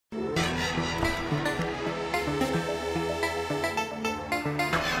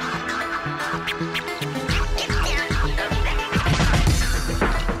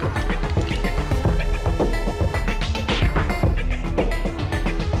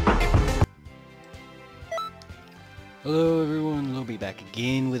Hello everyone, Lobby back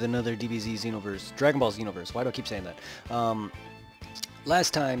again with another dbza Xenoverse, Dragon Ball Xenoverse. Why do I keep saying that?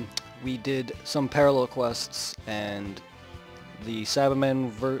 Last time we did some parallel quests and the Saibamen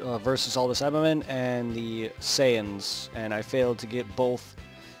versus all the Saibamen and the Saiyans, and I failed to get both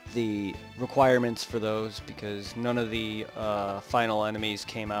the requirements for those because none of the final enemies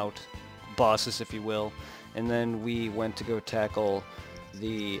came out, bosses if you will, and then we went to go tackle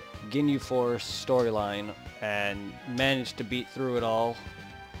the Ginyu Force storyline and managed to beat through it all.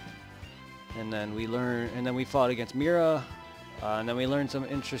 And then we fought against Mira, and then we learned some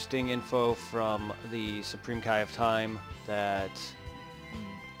interesting info from the Supreme Kai of Time that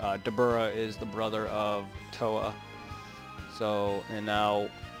dbza is the brother of Toa. So, and now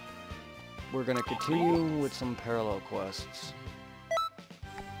we're gonna continue with some parallel quests.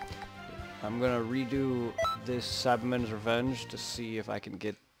 I'm gonna redo this Saibamen's Revenge to see if I can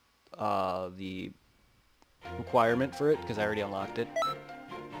get the requirement for it, because I already unlocked it.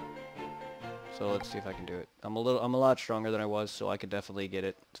 So let's see if I can do it. I'm a lot stronger than I was, so I could definitely get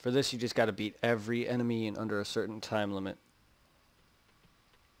it. For this, you just gotta beat every enemy in under a certain time limit.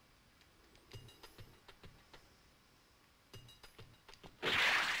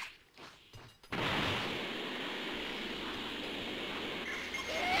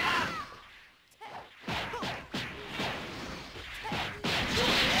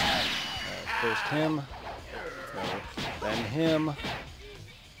 First him, then him,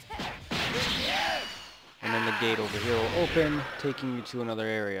 and then the gate over here will open, taking you to another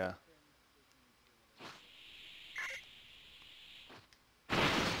area.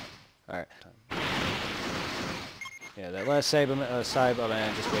 Alright. Yeah, that last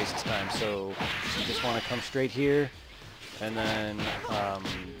Saibaman just wastes time, so you just want to come straight here, and then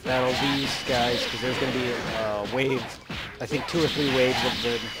battle these guys, because there's going to be a wave, I think 2 or 3 waves of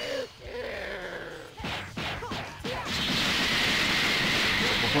the...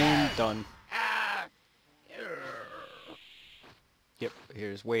 Boom, done. Yep,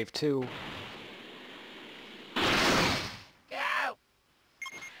 here's wave 2.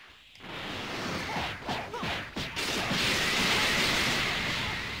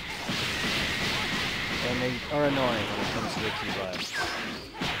 And they are annoying when it comes to the key blasts.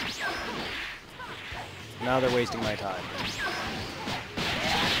 Now they're wasting my time.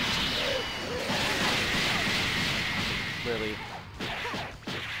 Really.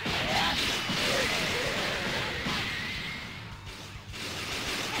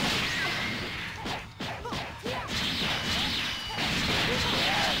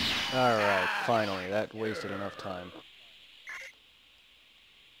 Alright, finally, that wasted enough time.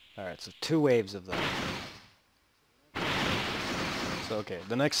 Alright, so 2 waves of them. So okay,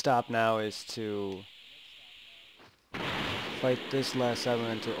 the next stop now is to fight this last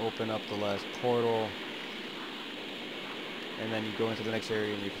Saibaman to open up the last portal. And then you go into the next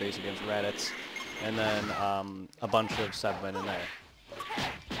area and you face against Raditz. And then a bunch of Saibamen in there.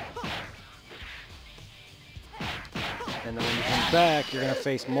 And then when you come back, you're going to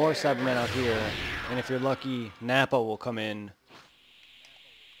face more Saibamen out here. And if you're lucky, Nappa will come in.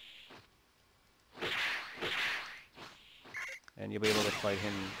 And you'll be able to fight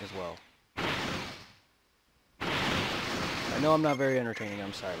him as well. I know I'm not very entertaining,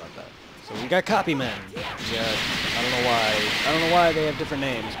 I'm sorry about that. So we got Copy Men. Yeah, I don't know why they have different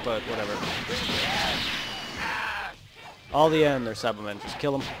names, but whatever. All the end, they're Saibamen. Just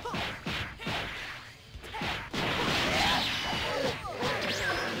kill them.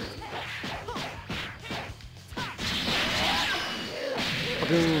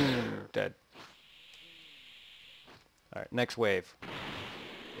 Dead. Alright, next wave.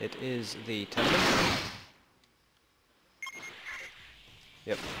 It is the Tenement.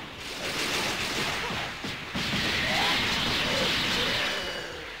 Yep.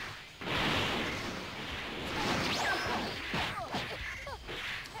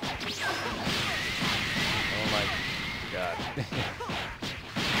 Oh my god.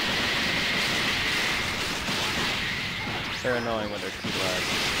 They're annoying when they're key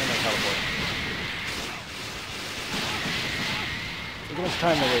blasts. And they teleport. Look how much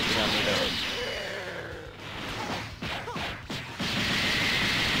time they're wasting on me though.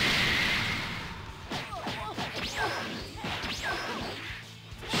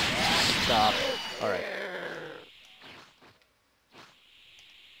 Stop. Alright.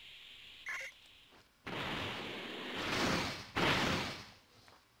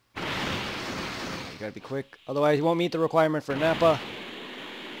 You gotta be quick, otherwise you won't meet the requirement for Nappa.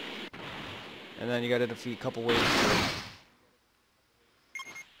 And then you gotta defeat a couple waves,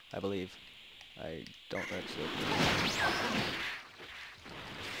 I believe. I don't actually.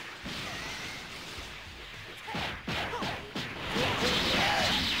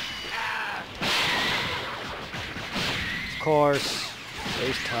 course.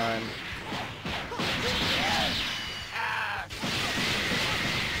 Waste time.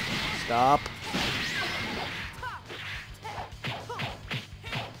 Stop.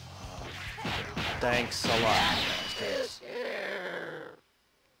 Thanks a lot, bastards.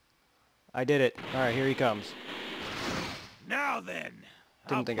 I did it. Alright, here he comes. Now then.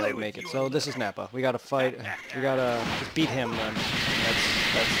 Didn't think I would make it. So this is Nappa. We gotta fight. We gotta just beat him then.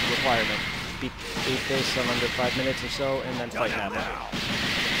 That's the requirement. Beat this in under 5 minutes or so, and then fight Nappa.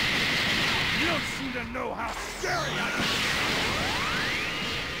 You don't seem to know how scary I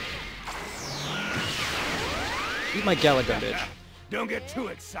am. Eat my Galaga, bitch. Don't get too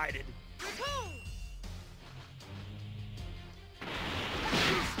excited.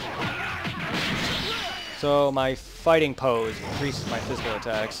 So my fighting pose increases my physical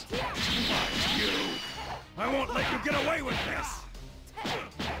attacks. I won't let you get away with this.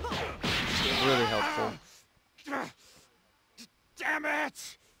 Really helpful. Damn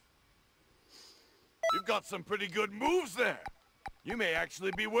it! You've got some pretty good moves there. You may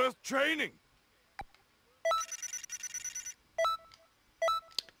actually be worth training.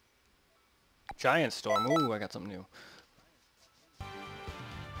 Giant Storm. Ooh, I got something new.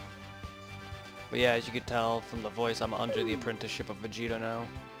 But yeah, as you can tell from the voice, I'm under the apprenticeship of Vegeta now.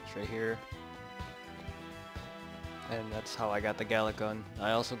 It's right here. And that's how I got the Gallic gun.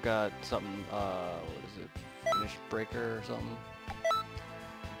 I also got something, what is it? Finish Breaker or something?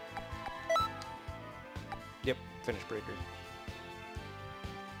 Yep, Finish Breaker.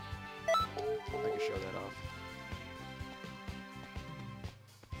 I can show that off.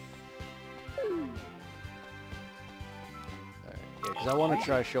 Because I want to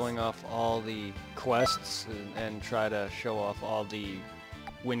try showing off all the quests and try to show off all the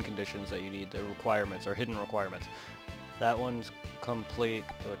win conditions that you need, the requirements or hidden requirements. That one's complete.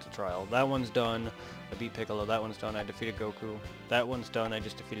 Oh, it's a trial. That one's done. I beat Piccolo. That one's done. I defeated Goku. That one's done. I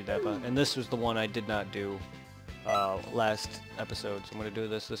just defeated Nappa. And this was the one I did not do last episode. So I'm going to do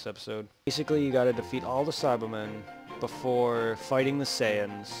this episode. Basically, you got to defeat all the Saibamen before fighting the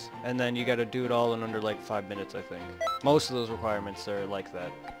Saiyans, and then you gotta do it all in under like 5 minutes, I think. Most of those requirements are like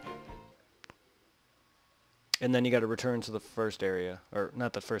that. And then you gotta return to the first area, or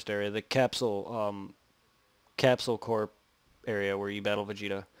not the first area, the capsule corp area where you battle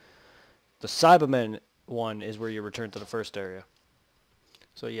Vegeta. The Saibamen one is where you return to the first area.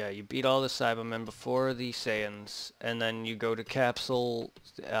 So yeah, you beat all the Saibamen before the Saiyans, and then you go to Capsule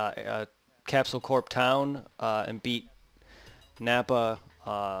Corp Town and beat Nappa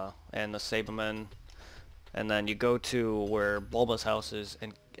and the Saibamen, and then you go to where Bulma's house is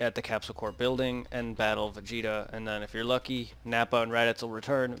and at the Capsule Corp building and battle Vegeta, and then if you're lucky, Nappa and Raditz will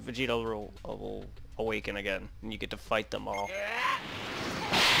return, Vegeta will awaken again, and you get to fight them all.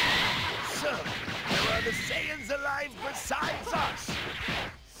 So, there are the Saiyans alive besides us.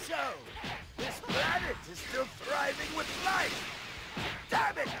 So, this planet is still thriving with life.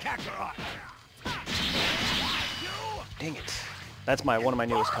 Damn it, Kakarot! Dang it. That's one of my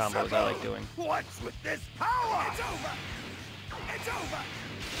newest combos I like doing. What's with this power? It's over! It's over!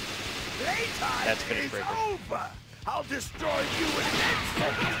 Playtime That's Finish Breaker. Over! I'll destroy you in an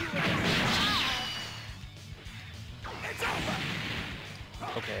instant! It's over!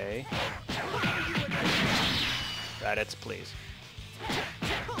 Okay. Raditz, please.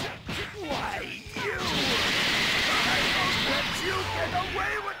 Why, you! I won't let you get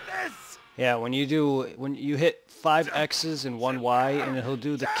away with this! Yeah, when you hit 5 X's and 1 Y, and he'll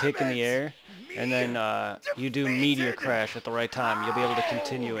do the kick in the air, and then you do Meteor Crash at the right time. You'll be able to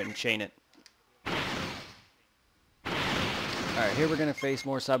continue it and chain it. Alright, here we're going to face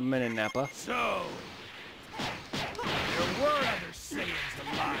more Saibamen and Nappa. So, there were other Saiyans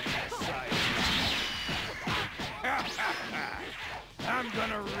alive besides me. I'm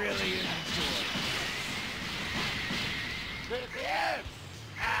gonna really enjoy it.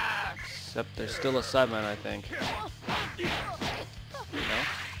 Except there's still a Saibaman, I think. No?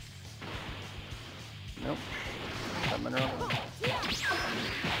 Nope. Saibamen are over.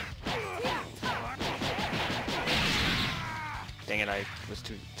 Dang it, I was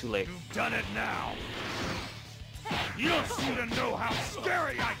too late. You've done it now. You don't seem to know how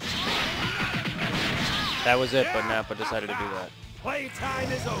scary I can be. That was it, but Nappa decided to do that.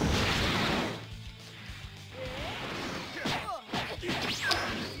 Playtime is over.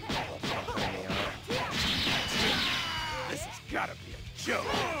 This has gotta be a joke.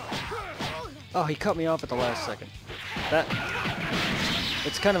 Oh, he cut me off at the last second.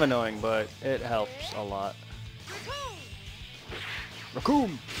 It's kind of annoying, but it helps a lot.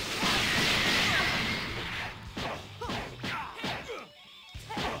 Raccoon!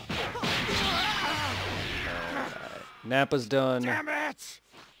 Nappa's done. Damn it!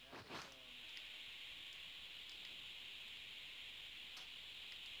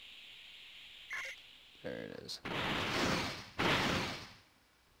 There it is.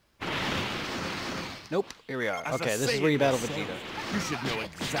 Nope, here we are. As a Okay, this is where you battle Saiyan Vegeta. yourself, you should know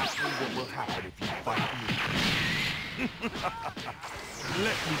exactly what will happen if you fight me.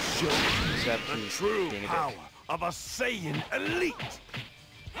 Let me show you Except the he's true being a power dick. of a Saiyan elite.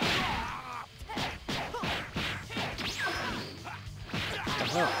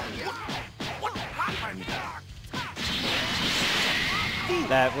 What happened?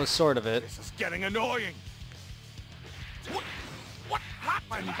 That was sort of it. This is getting annoying. What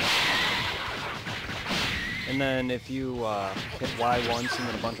happened? And then if you hit Y once and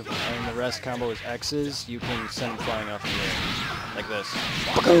then a bunch of, and the rest combo is X's, you can send them flying off the air. Like this.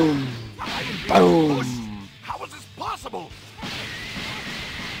 Boom! I am being pushed. Boom! How is this possible?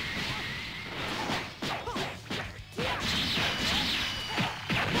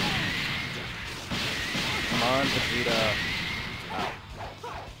 Come on, Vegeta.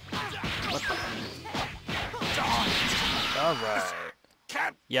 Alright.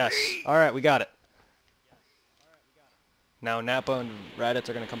 Can't Yes. be. Alright, we got it. Now Nappa and Raditz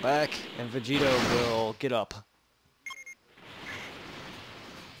are going to come back, and Vegeta will get up.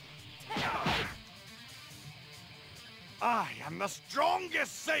 I am the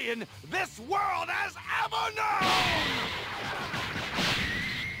strongest Saiyan this world has ever known!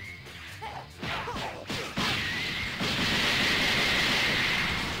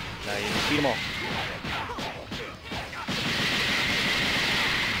 Now you can beat them all.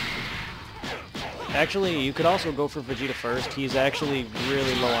 Actually, you could also go for Vegeta first. He's actually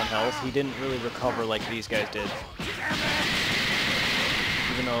really low on health. He didn't really recover like these guys did.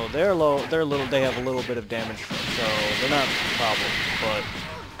 Even though they're low, they have a little bit of damage, so they're not a problem. But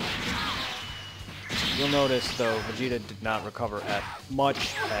you'll notice though, Vegeta did not recover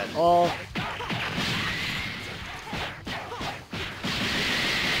much at all.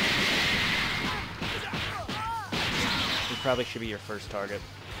 He probably should be your first target.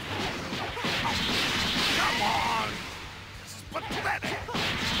 Come on! This is pathetic!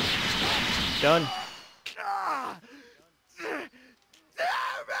 Done. Ah! Damn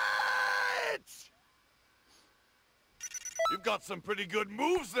it! You've got some pretty good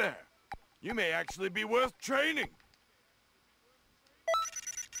moves there. You may actually be worth training.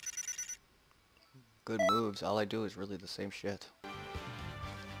 Good moves. All I do is really the same shit.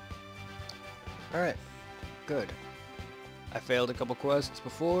 Alright. Good. I failed a couple quests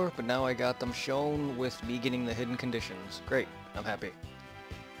before, but now I got them shown with me getting the hidden conditions. Great. I'm happy.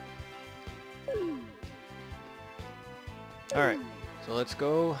 Alright. So let's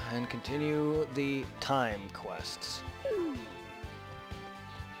go and continue the time quests.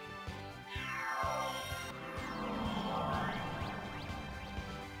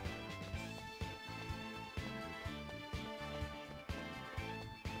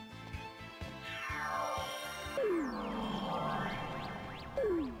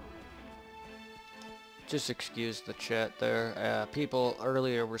 Just excuse the chat there. People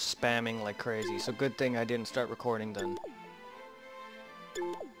earlier were spamming like crazy, so good thing I didn't start recording then.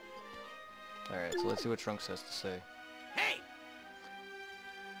 Alright, so let's see what Trunks has to say. Hey!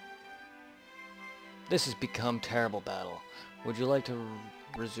 This has become terrible battle. Would you like to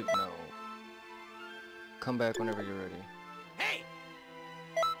resume? No. Come back whenever you're ready. Hey!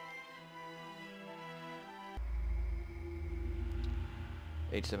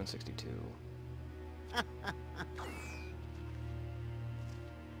 8762.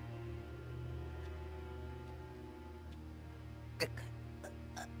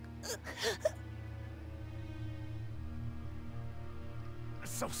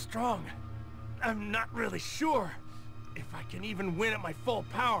 So strong. I'm not really sure if I can even win at my full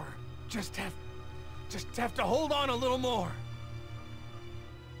power. Just have to hold on a little more.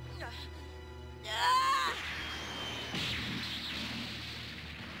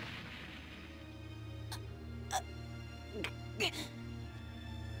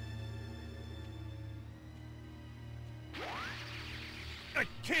 I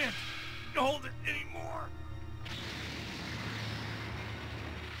can't hold it anymore.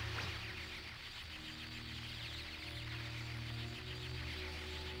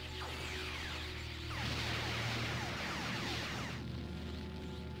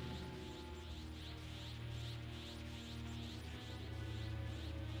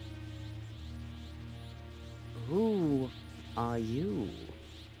 Who are you?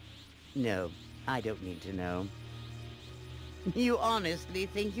 No, I don't need to know. You honestly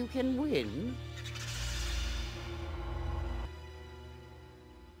think you can win?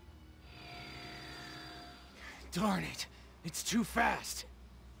 Darn it. It's too fast.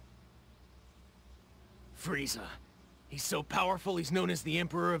 Frieza. He's so powerful he's known as the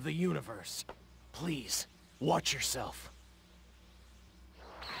Emperor of the Universe. Please, watch yourself.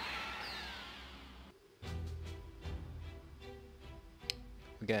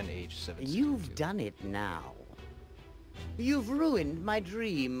 Again, age 7. You've done it now. You've ruined my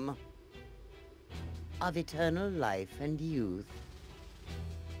dream of eternal life and youth.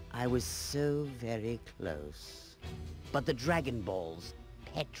 I was so very close. But the Dragon Balls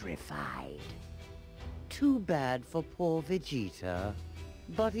petrified. Too bad for poor Vegeta,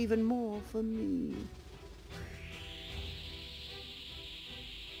 but even more for me.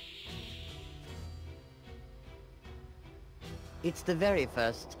 It's the very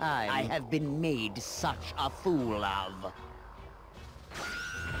first time I have been made such a fool of.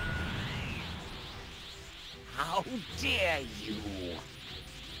 How dare you!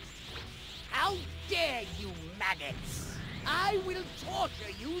 How dare you, maggots! I will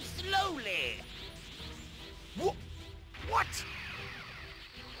torture you slowly! What?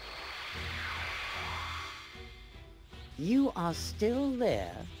 You are still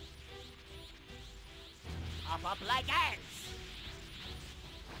there? Up like ants!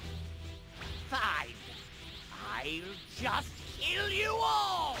 Fine! I'll just kill you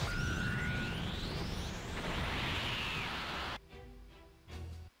all!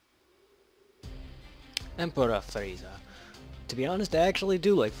 Emperor Frieza. To be honest, I actually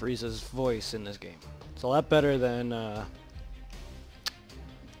do like Frieza's voice in this game. It's a lot better than the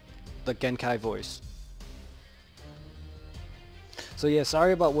Genkai voice. So yeah,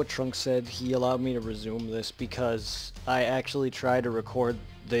 sorry about what Trunks said. He allowed me to resume this because I actually tried to record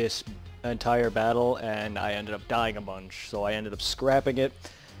this entire battle and I ended up dying a bunch. So I ended up scrapping it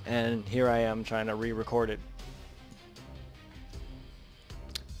and here I am trying to re-record it.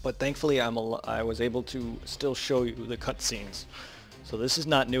 But thankfully I was able to still show you the cutscenes. So this is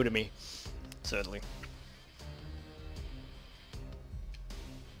not new to me, sadly.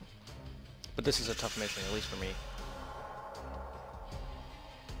 But this is a tough mission, at least for me.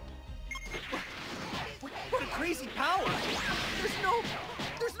 What a crazy power!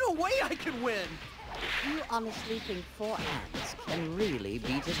 There's no way I can win! You honestly think 4 ants can really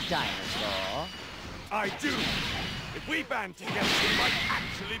beat a dinosaur? I do! If we band together, we might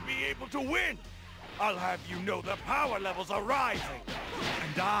actually be able to win! I'll have you know the power levels are rising!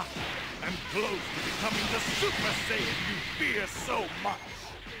 And I am close to becoming the Super Saiyan you fear so much!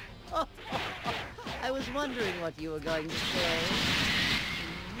 I was wondering what you were going to say.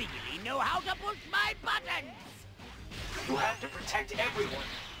 You really know how to push my buttons! You have to protect everyone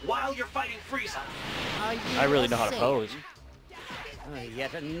while you're fighting Frieza. Are you I really know how to Saiyan? pose.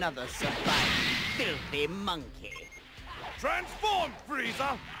 Yet another surviving filthy monkey. Transform,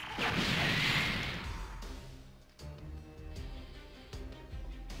 Frieza!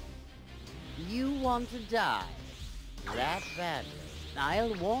 You want to die? That badly?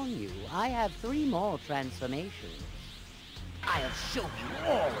 I'll warn you, I have 3 more transformations. I'll show you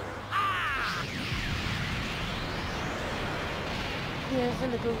all. Ah! Here's a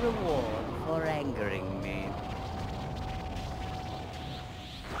little reward for angering me.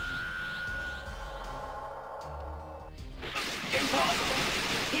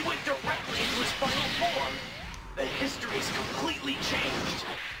 Impossible! He went directly into his final form! The history's completely changed!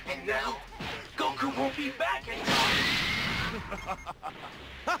 And now, Goku won't be back in time!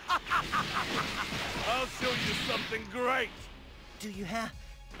 I'll show you something great! Do you have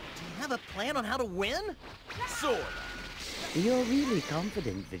a plan on how to win? Sword! You're really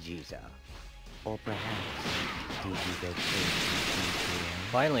confident, Vegeta. Or perhaps, did you get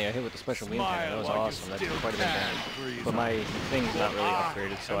Finally, I hit with the special beam cannon. That was awesome. That did quite a bit of damage. But my thing's not really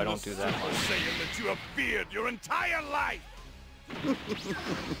upgraded, so I don't do that much. Super Saiyan that you have feared your entire life!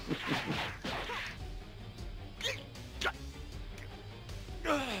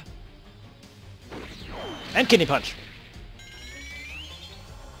 And kidney punch!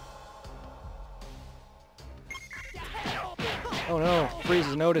 Oh no,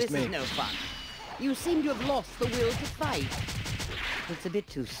 Frieza's noticed This me. is no fun. You seem to have lost the will to fight. It's a bit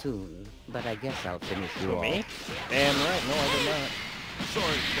too soon, but I guess I'll finish you Who, off. me? Damn right, no I did not.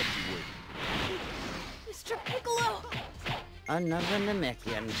 Sorry to kept you waiting. Mr. Piccolo! Another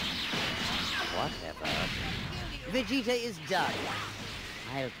Namekian. Whatever. Vegeta is done.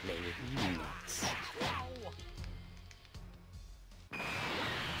 I'll play with you next.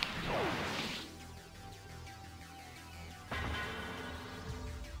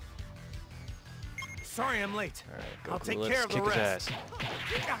 Sorry I'm late. Alright, I'll Goku, take let's care of the kick his rest. ass.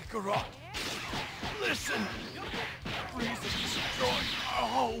 Kakarot! Listen! Frieza's destroying our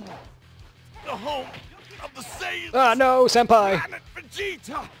home! the home of the saiyans. Ah, no, senpai! Planet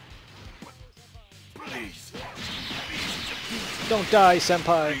Vegeta. Please, please, Don't die,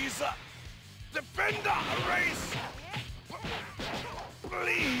 senpai. Freeza, defend our race.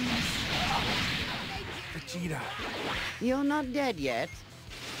 Please, Vegeta. You're not dead yet.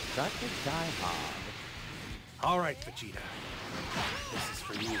 Got to die hard. All right, Vegeta. This is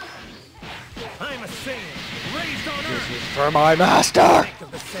for you. I'm a Saiyan, raised on Earth. For my master! Think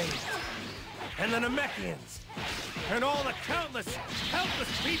of the Saiyans, and the Namekians, and all the countless,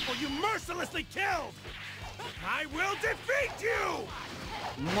 helpless people you mercilessly killed. I will defeat you!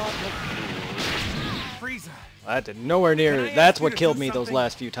 Not a fool. Frieza, That did nowhere Can I near. ask That's you what to killed do me those something?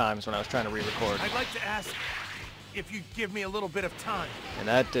 last few times when I was trying to re-record. I'd like to ask if you'd give me a little bit of time. And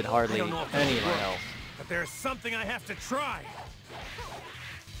that did I hardly don't know if any of it'll my work, health. but there's something I have to try.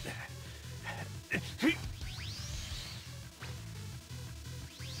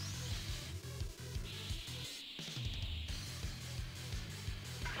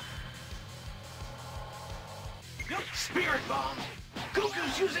 Spirit Bomb!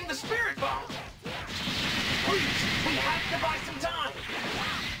 Goku's using the Spirit Bomb! Please, we have to buy some time!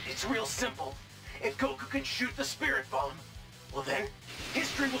 It's real simple. If Goku can shoot the Spirit Bomb, well then,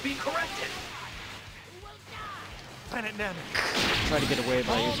 history will be corrected. Planet Namek. Try to get away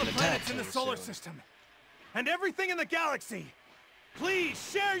by All using the attack. planets in the solar system, and everything in the galaxy.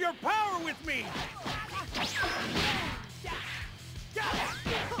 Please share your power with me!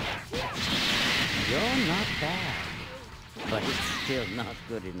 You're not bad. But it's still not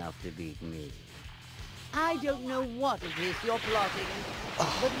good enough to beat me. I don't know what it is you're plotting, but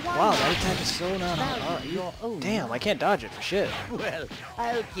why Wow, not that attack is so not value hard. your own Damn, I life? can't dodge it for shit. Well,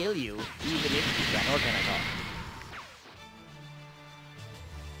 I'll kill you, even if you try. Or can I not?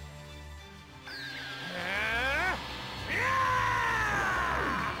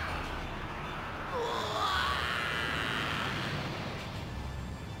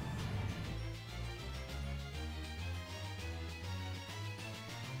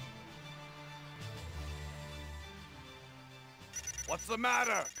 What's the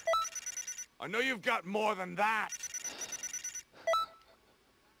matter? I know you've got more than that.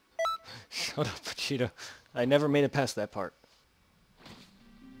 Shut up, Vegeta. I never made it past that part.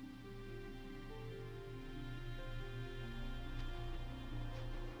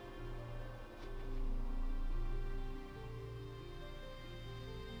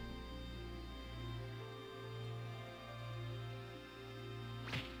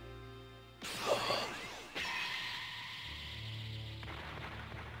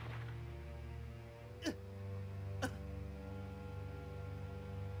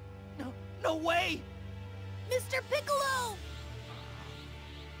 No way! Mr. Piccolo!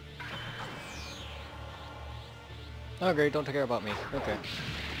 Oh great, don't care about me. Okay.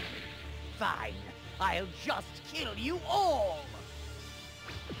 Fine. I'll just kill you all.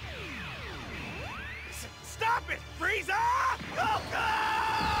 Stop it, Frieza!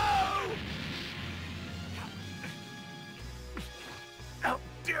 Goku! How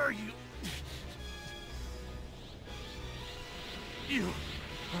dare you! You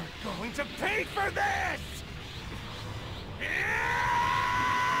are going to pay for this!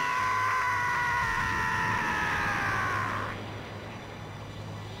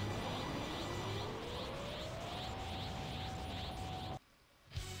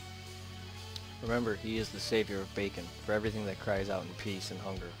 Remember, he is the savior of bacon, for everything that cries out in peace and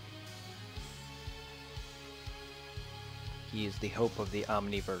hunger. He is the hope of the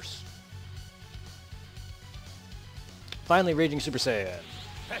Omniverse. Finally, Raging Super Saiyan.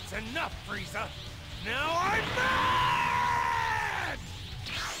 That's enough, Frieza! Now I'm mad!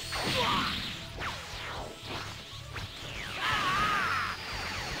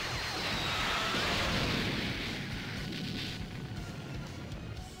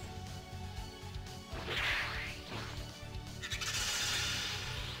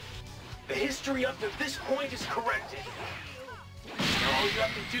 The history up to this point is corrected. Now all you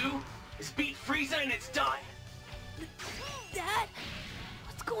have to do is beat Frieza and it's done. Dad?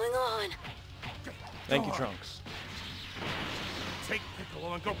 What's going on? Thank you, Trunks. Take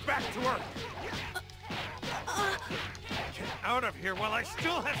Piccolo and go back to Earth! Get out of here while I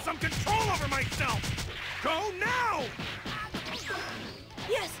still have some control over myself! Go now!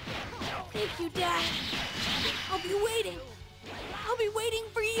 Yes! Thank you, Dad. I'll be waiting. I'll be waiting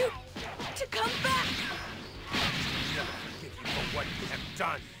for you to come back. Never forgive you for what you have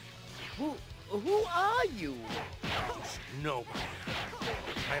done. Who are you? You should know by now.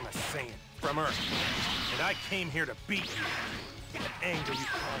 I'm a Saiyan from Earth, and I came here to beat you. The anger you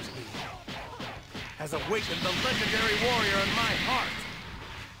caused me has awakened the legendary warrior in my heart.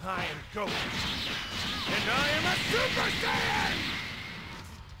 I am Goku, and I am a Super Saiyan!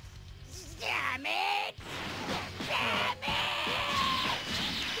 Damn it! Damn it!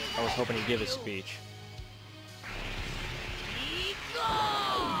 I was hoping he'd give his speech. Be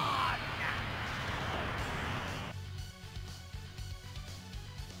gone!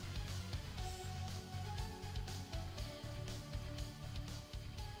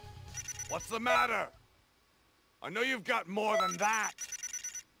 What's the matter? I know you've got more than that.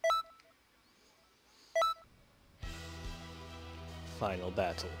 Final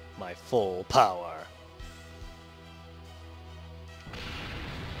battle. My full power.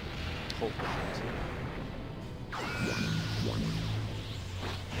 Holy shit.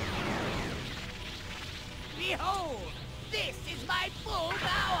 Behold! This is my full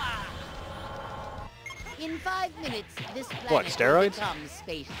power! In 5 minutes, this planet What, will steroids? become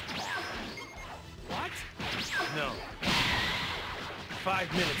space. What? No.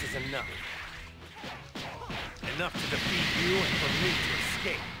 5 minutes is enough. Enough to defeat you and for me to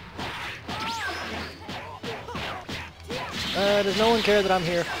escape. Does no one care that I'm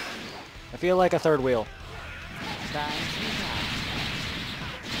here? I feel like a third wheel. Time to die.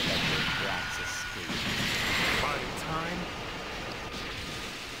 Let your brats escape. Prime time?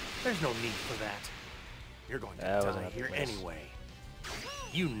 There's no need for that. You're going to That was die an here epic miss. anyway.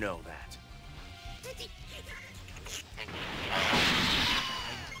 You know that.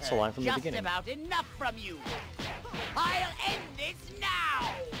 It's a line from the Just beginning. about enough from you. I'll end this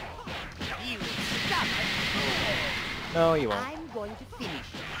now. You stubborn fool. No, you won't. I'm going to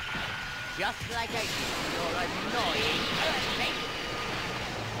finish you. Just like I did your annoying earthquake.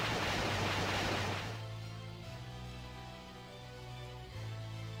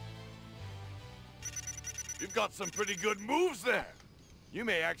 You've got some pretty good moves there. You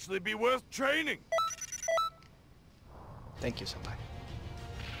may actually be worth training. Thank you, Senpai.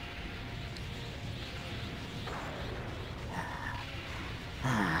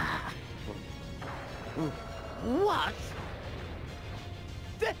 What?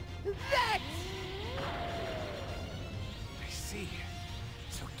 That... I see.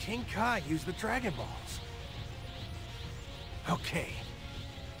 So King Kai used the Dragon Balls. Okay.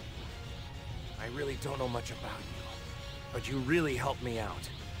 I really don't know much about you, but you really helped me out.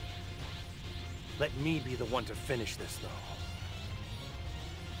 Let me be the one to finish this, though.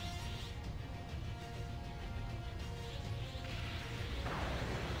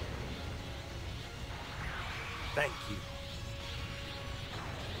 Thank you.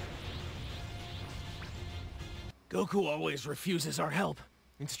 Goku always refuses our help.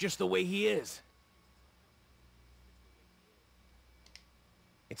 It's just the way he is.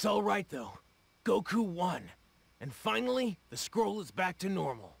 It's all right, though. Goku won. And finally, the scroll is back to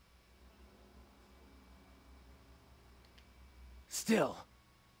normal. Still,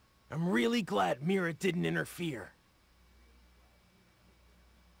 I'm really glad Mira didn't interfere.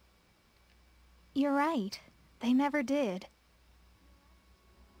 You're right. They never did.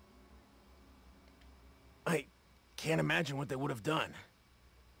 I can't imagine what they would have done.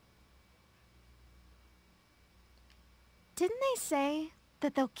 Didn't they say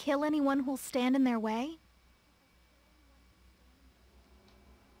that they'll kill anyone who'll stand in their way?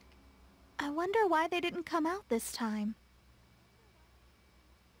 I wonder why they didn't come out this time.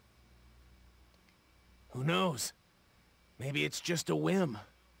 Who knows? Maybe it's just a whim.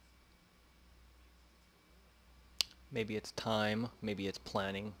 Maybe it's time, maybe it's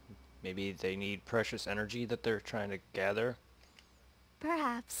planning, maybe they need precious energy that they're trying to gather.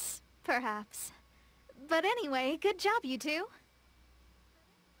 Perhaps. Perhaps. But anyway, good job, you two.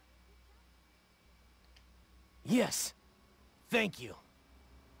 Yes. Thank you.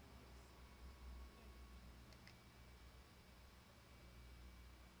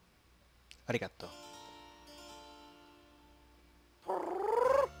 Arigato.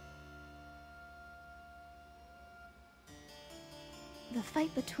 The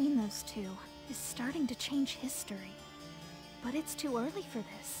fight between those two is starting to change history. But it's too early for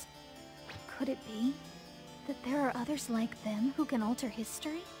this. Could it be that there are others like them who can alter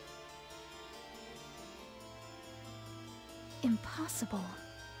history? Impossible.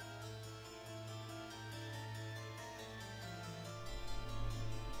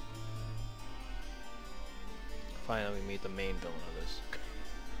 Finally, we meet the main villain of this.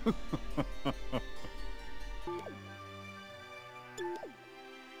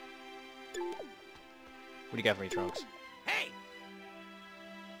 What do you got for me, Trunks? Hey!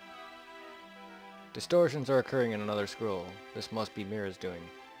 Distortions are occurring in another scroll. This must be Mira's doing.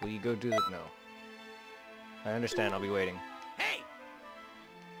 Will you go do that? No. I understand, I'll be waiting. Hey!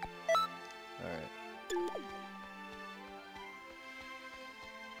 Alright.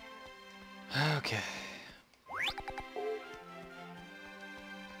 Okay.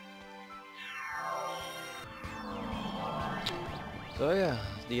 So yeah,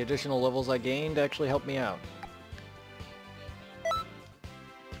 the additional levels I gained actually helped me out.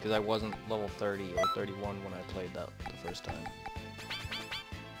 Because I wasn't level 30 or 31 when I played that the first time.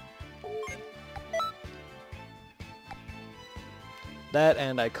 That,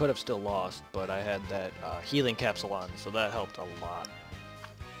 and I could have still lost, but I had that healing capsule on, so that helped a lot.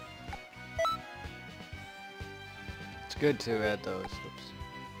 It's good to add those. Oops.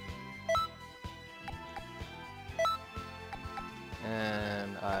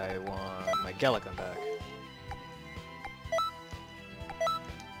 And I want my Galagon back.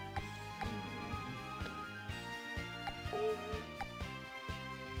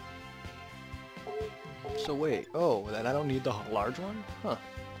 So wait, oh, then I don't need the large one? Huh.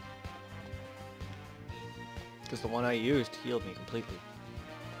 Because the one I used healed me completely.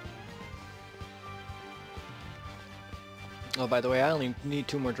 Oh, by the way, I only need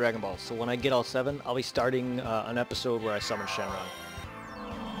 2 more Dragon Balls, so when I get all 7, I'll be starting an episode where I summon Shenron.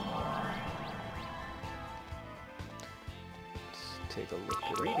 Let's take a look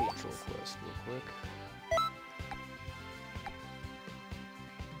at a control quest real quick.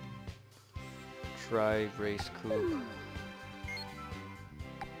 Try race coupe.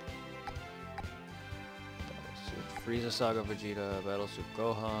 Freeza Saga Vegeta, Battle Suit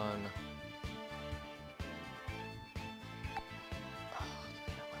Gohan. Oh,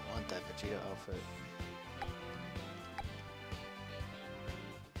 I want that Vegeta outfit.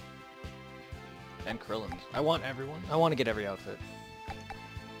 And Krillin's. I want everyone. I want to get every outfit.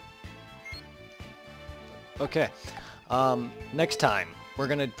 Okay. Next time, we're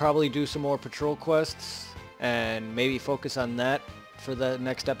going to probably do some more patrol quests and maybe focus on that for the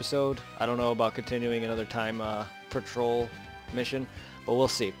next episode. I don't know about continuing another time patrol mission, but we'll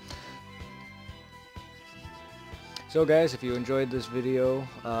see. So guys, if you enjoyed this video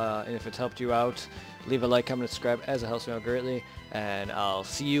and if it's helped you out, leave a like, comment, and subscribe as it helps me out greatly, and I'll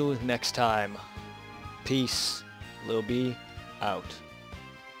see you next time. Peace. Lil B out.